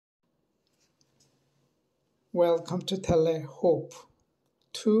Welcome to TeleHope.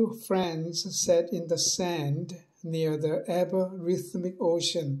 Two friends sat in the sand near the ever-rhythmic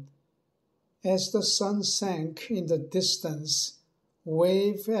ocean. As the sun sank in the distance,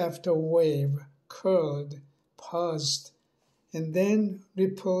 wave after wave curled, paused, and then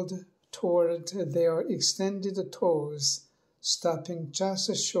rippled toward their extended toes, stopping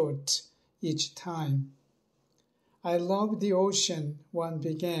just short each time. "I love the ocean," one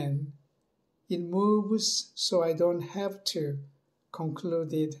began. "It moves so I don't have to,"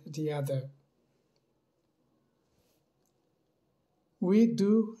 concluded the other. We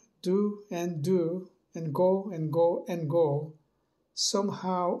do, and go and go and go,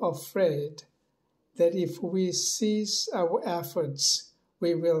 somehow afraid that if we cease our efforts,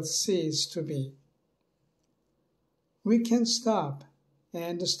 we will cease to be. We can stop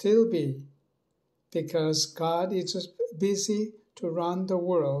and still be, because God is busy to run the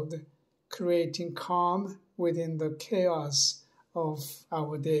world, creating calm within the chaos of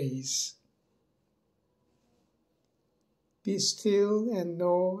our days. Be still and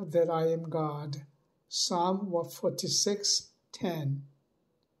know that I am God. Psalm 46:10.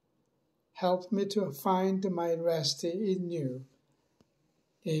 Help me to find my rest in you.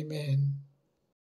 Amen.